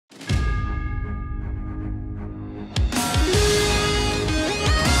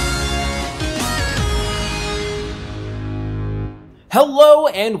Hello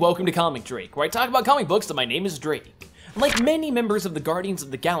and welcome to Comic Drake, where I talk about comic books and my name is Drake. Like many members of the Guardians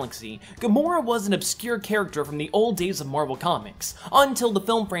of the Galaxy, Gamora was an obscure character from the old days of Marvel Comics, until the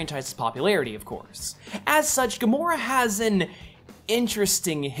film franchise's popularity, of course. As such, Gamora has an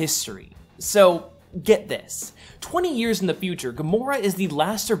interesting history. So, get this. 20 years in the future, Gamora is the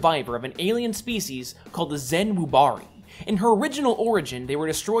last survivor of an alien species called the Zen-Wubari. In her original origin, they were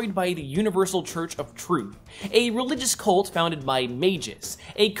destroyed by the Universal Church of Truth, a religious cult founded by mages,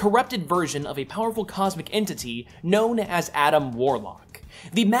 a corrupted version of a powerful cosmic entity known as Adam Warlock.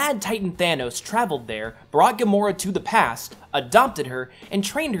 The Mad Titan Thanos traveled there, brought Gamora to the past, adopted her, and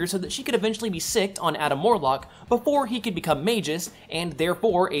trained her so that she could eventually be sicked on Adam Warlock before he could become Magus, and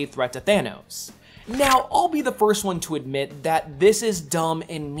therefore a threat to Thanos. Now, I'll be the first one to admit that this is dumb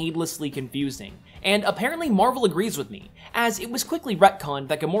and needlessly confusing. And apparently Marvel agrees with me, as it was quickly retconned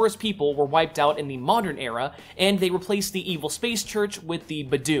that Gamora's people were wiped out in the modern era, and they replaced the evil space church with the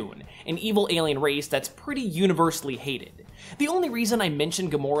Badoon, an evil alien race that's pretty universally hated. The only reason I mention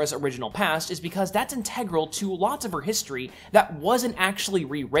Gamora's original past is because that's integral to lots of her history that wasn't actually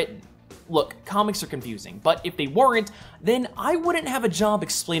rewritten. Look, comics are confusing, but if they weren't, then I wouldn't have a job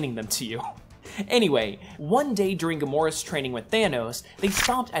explaining them to you. Anyway, one day during Gamora's training with Thanos, they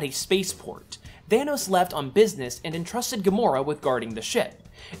stopped at a spaceport. Thanos left on business and entrusted Gamora with guarding the ship.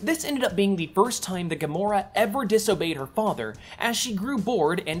 This ended up being the first time that Gamora ever disobeyed her father, as she grew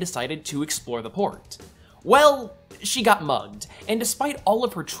bored and decided to explore the port. Well, she got mugged, and despite all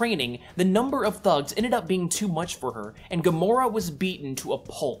of her training, the number of thugs ended up being too much for her, and Gamora was beaten to a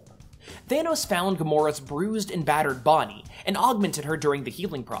pulp. Thanos found Gamora's bruised and battered body, and augmented her during the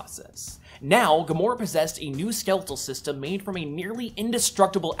healing process. Now, Gamora possessed a new skeletal system made from a nearly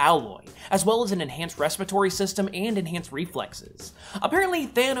indestructible alloy, as well as an enhanced respiratory system and enhanced reflexes. Apparently,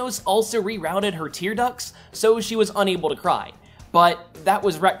 Thanos also rerouted her tear ducts, so she was unable to cry. But that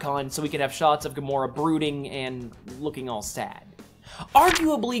was retconned so we could have shots of Gamora brooding and looking all sad.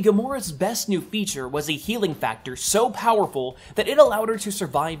 Arguably, Gamora's best new feature was a healing factor so powerful that it allowed her to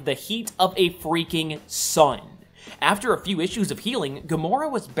survive the heat of a freaking sun. After a few issues of healing, Gamora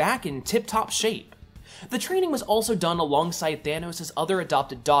was back in tip-top shape. The training was also done alongside Thanos' other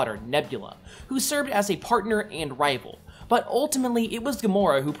adopted daughter, Nebula, who served as a partner and rival, but ultimately it was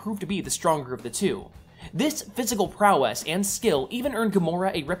Gamora who proved to be the stronger of the two. This physical prowess and skill even earned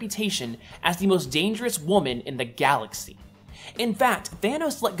Gamora a reputation as the most dangerous woman in the galaxy. In fact,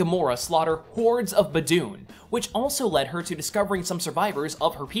 Thanos let Gamora slaughter hordes of Badoon, which also led her to discovering some survivors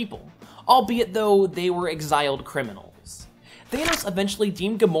of her people, albeit though they were exiled criminals. Thanos eventually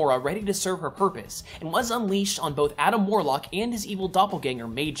deemed Gamora ready to serve her purpose, and was unleashed on both Adam Warlock and his evil doppelganger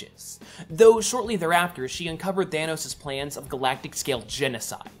Magus, though shortly thereafter she uncovered Thanos' plans of galactic-scale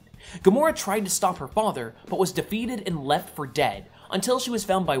genocide. Gamora tried to stop her father, but was defeated and left for dead, until she was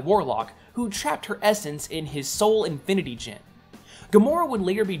found by Warlock, who trapped her essence in his Soul Infinity Gem. Gamora would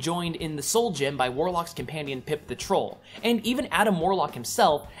later be joined in the Soul Gem by Warlock's companion Pip the Troll, and even Adam Warlock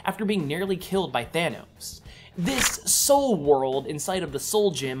himself after being nearly killed by Thanos. This Soul World inside of the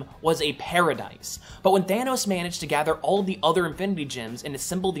Soul Gem was a paradise, but when Thanos managed to gather all of the other Infinity Gems and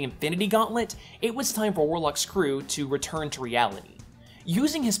assemble the Infinity Gauntlet, it was time for Warlock's crew to return to reality.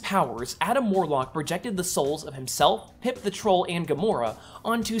 Using his powers, Adam Warlock projected the souls of himself, Pip the Troll, and Gamora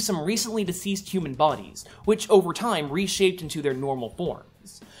onto some recently deceased human bodies, which over time reshaped into their normal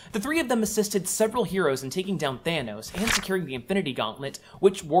forms. The three of them assisted several heroes in taking down Thanos and securing the Infinity Gauntlet,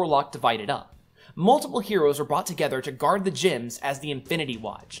 which Warlock divided up. Multiple heroes were brought together to guard the gems as the Infinity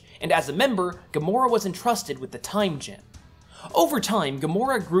Watch, and as a member, Gamora was entrusted with the Time Gem. Over time,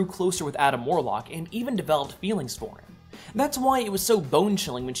 Gamora grew closer with Adam Warlock and even developed feelings for him. That's why it was so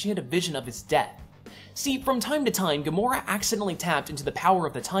bone-chilling when she had a vision of his death. See, from time to time, Gamora accidentally tapped into the power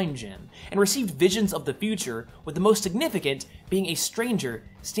of the Time Gem, and received visions of the future, with the most significant being a stranger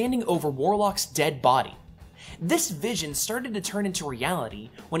standing over Warlock's dead body. This vision started to turn into reality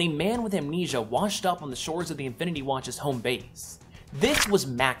when a man with amnesia washed up on the shores of the Infinity Watch's home base. This was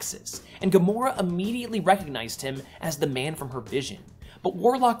Maxis, and Gamora immediately recognized him as the man from her vision. But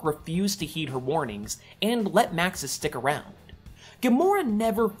Warlock refused to heed her warnings and let Maxis stick around. Gamora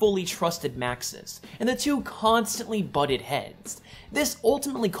never fully trusted Maxis, and the two constantly butted heads. This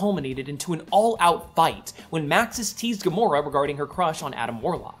ultimately culminated into an all-out fight when Maxis teased Gamora regarding her crush on Adam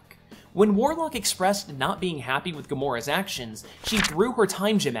Warlock. When Warlock expressed not being happy with Gamora's actions, she threw her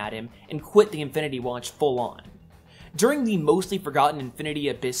Time Gem at him and quit the Infinity Watch full-on. During the mostly forgotten Infinity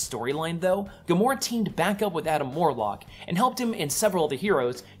Abyss storyline though, Gamora teamed back up with Adam Warlock and helped him and several other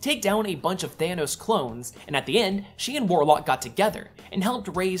heroes take down a bunch of Thanos clones, and at the end, she and Warlock got together and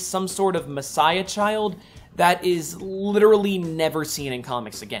helped raise some sort of Messiah child that is literally never seen in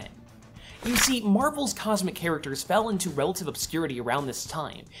comics again. You see, Marvel's cosmic characters fell into relative obscurity around this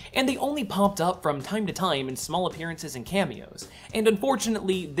time, and they only popped up from time to time in small appearances and cameos, and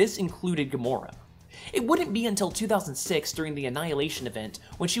unfortunately, this included Gamora. It wouldn't be until 2006 during the Annihilation event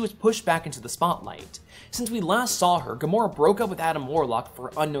when she was pushed back into the spotlight. Since we last saw her, Gamora broke up with Adam Warlock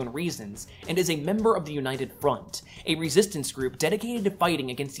for unknown reasons, and is a member of the United Front, a resistance group dedicated to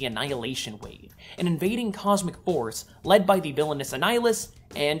fighting against the Annihilation Wave, an invading cosmic force led by the villainous Annihilus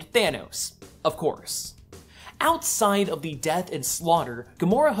and Thanos, of course. Outside of the death and slaughter,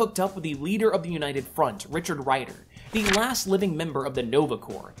 Gamora hooked up with the leader of the United Front, Richard Rider, the last living member of the Nova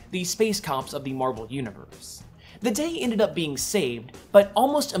Corps, the space cops of the Marvel Universe. The day ended up being saved, but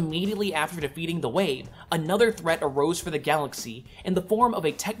almost immediately after defeating the Wave, another threat arose for the galaxy in the form of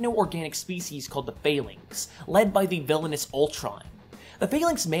a techno-organic species called the Phalanx, led by the villainous Ultron. The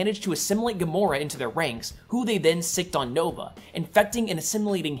Phalanx managed to assimilate Gamora into their ranks, who they then sicked on Nova, infecting and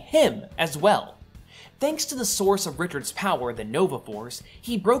assimilating him as well. Thanks to the source of Richard's power, the Nova Force,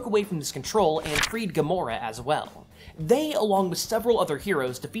 he broke away from this control and freed Gamora as well. They, along with several other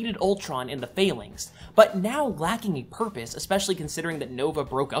heroes, defeated Ultron and the Phalanx, but now lacking a purpose, especially considering that Nova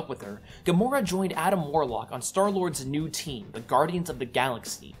broke up with her, Gamora joined Adam Warlock on Star-Lord's new team, the Guardians of the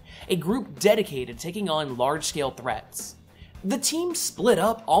Galaxy, a group dedicated to taking on large-scale threats. The team split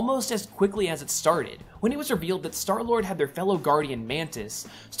up almost as quickly as it started, when it was revealed that Star-Lord had their fellow Guardian Mantis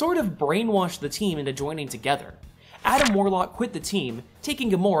sort of brainwashed the team into joining together. Adam Warlock quit the team,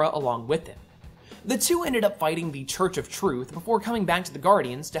 taking Gamora along with him. The two ended up fighting the Church of Truth before coming back to the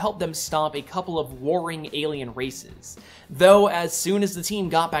Guardians to help them stop a couple of warring alien races, though as soon as the team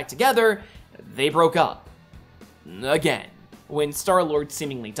got back together, they broke up. Again, when Star-Lord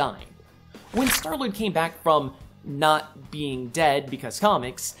seemingly died. When Star-Lord came back from not being dead because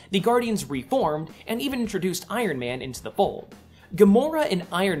comics, the Guardians reformed and even introduced Iron Man into the fold. Gamora and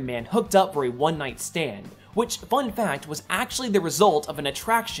Iron Man hooked up for a one-night stand, which, fun fact, was actually the result of an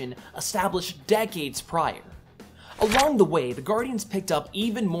attraction established decades prior. Along the way, the Guardians picked up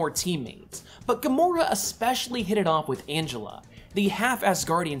even more teammates, but Gamora especially hit it off with Angela, the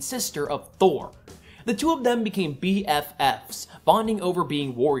half-Asgardian sister of Thor. The two of them became BFFs, bonding over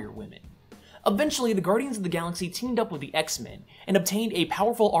being warrior women. Eventually, the Guardians of the Galaxy teamed up with the X-Men and obtained a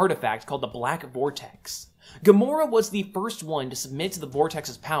powerful artifact called the Black Vortex. Gamora was the first one to submit to the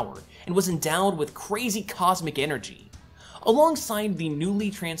Vortex's power and was endowed with crazy cosmic energy. Alongside the newly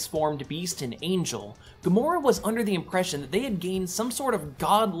transformed Beast and Angel, Gamora was under the impression that they had gained some sort of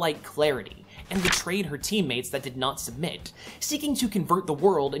godlike clarity and betrayed her teammates that did not submit, seeking to convert the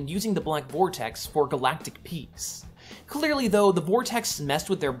world and using the Black Vortex for galactic peace. Clearly though, the Vortex messed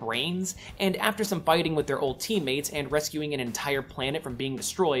with their brains, and after some fighting with their old teammates and rescuing an entire planet from being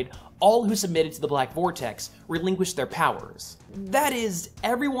destroyed, all who submitted to the Black Vortex relinquished their powers. That is,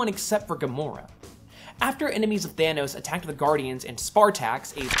 everyone except for Gamora. After enemies of Thanos attacked the Guardians and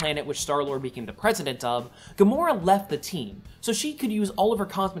Spartax, a planet which Star-Lord became the president of, Gamora left the team, so she could use all of her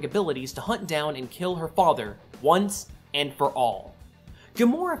cosmic abilities to hunt down and kill her father once and for all.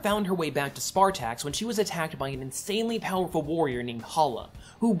 Gamora found her way back to Spartax when she was attacked by an insanely powerful warrior named Hala,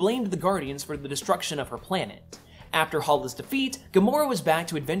 who blamed the Guardians for the destruction of her planet. After Hala's defeat, Gamora was back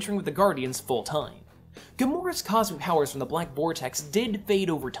to adventuring with the Guardians full-time. Gamora's cosmic powers from the Black Vortex did fade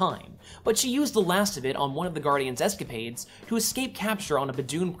over time, but she used the last of it on one of the Guardians' escapades to escape capture on a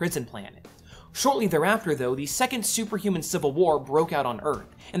Badoon prison planet. Shortly thereafter, though, the second superhuman civil war broke out on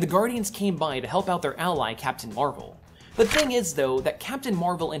Earth, and the Guardians came by to help out their ally, Captain Marvel. The thing is, though, that Captain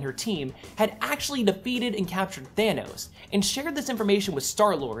Marvel and her team had actually defeated and captured Thanos, and shared this information with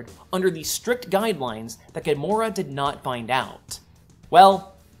Star-Lord under the strict guidelines that Gamora did not find out.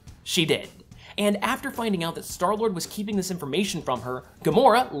 Well, she did. And after finding out that Star-Lord was keeping this information from her,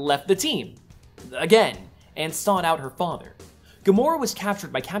 Gamora left the team. Again, and sought out her father. Gamora was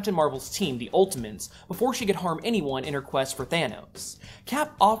captured by Captain Marvel's team, the Ultimates, before she could harm anyone in her quest for Thanos.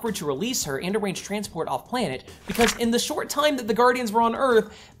 Cap offered to release her and arrange transport off-planet because in the short time that the Guardians were on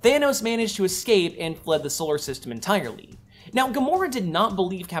Earth, Thanos managed to escape and fled the solar system entirely. Now, Gamora did not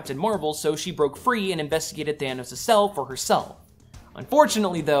believe Captain Marvel, so she broke free and investigated Thanos' cell for herself.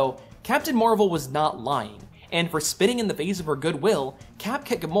 Unfortunately, though, Captain Marvel was not lying, and for spitting in the face of her goodwill, Cap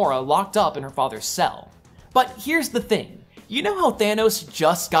kept Gamora locked up in her father's cell. But here's the thing. You know how Thanos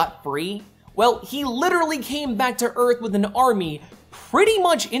just got free? Well, he literally came back to Earth with an army pretty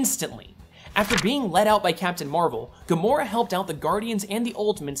much instantly. After being let out by Captain Marvel, Gamora helped out the Guardians and the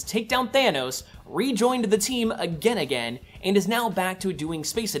Ultimates take down Thanos, rejoined the team again, and is now back to doing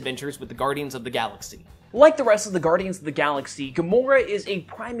space adventures with the Guardians of the Galaxy. Like the rest of the Guardians of the Galaxy, Gamora is a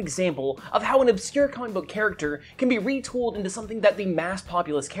prime example of how an obscure comic book character can be retooled into something that the mass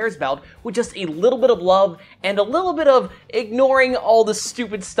populace cares about with just a little bit of love and a little bit of ignoring all the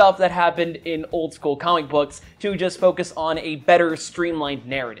stupid stuff that happened in old school comic books to just focus on a better streamlined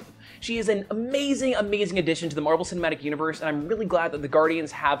narrative. She is an amazing addition to the Marvel Cinematic Universe, and I'm really glad that the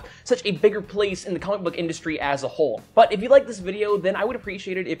Guardians have such a bigger place in the comic book industry as a whole. But if you like this video, then I would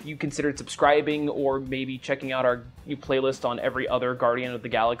appreciate it if you considered subscribing or maybe checking out our new playlist on every other Guardian of the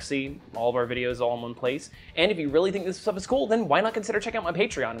Galaxy. All of our videos all in one place. And if you really think this stuff is cool, then why not consider checking out my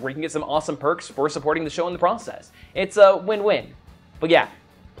Patreon, where you can get some awesome perks for supporting the show in the process. It's a win-win. But yeah,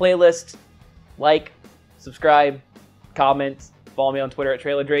 playlist, like, subscribe, comment, follow me on Twitter at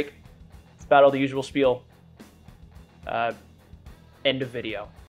TrailerDrake. About all the usual spiel. End of video.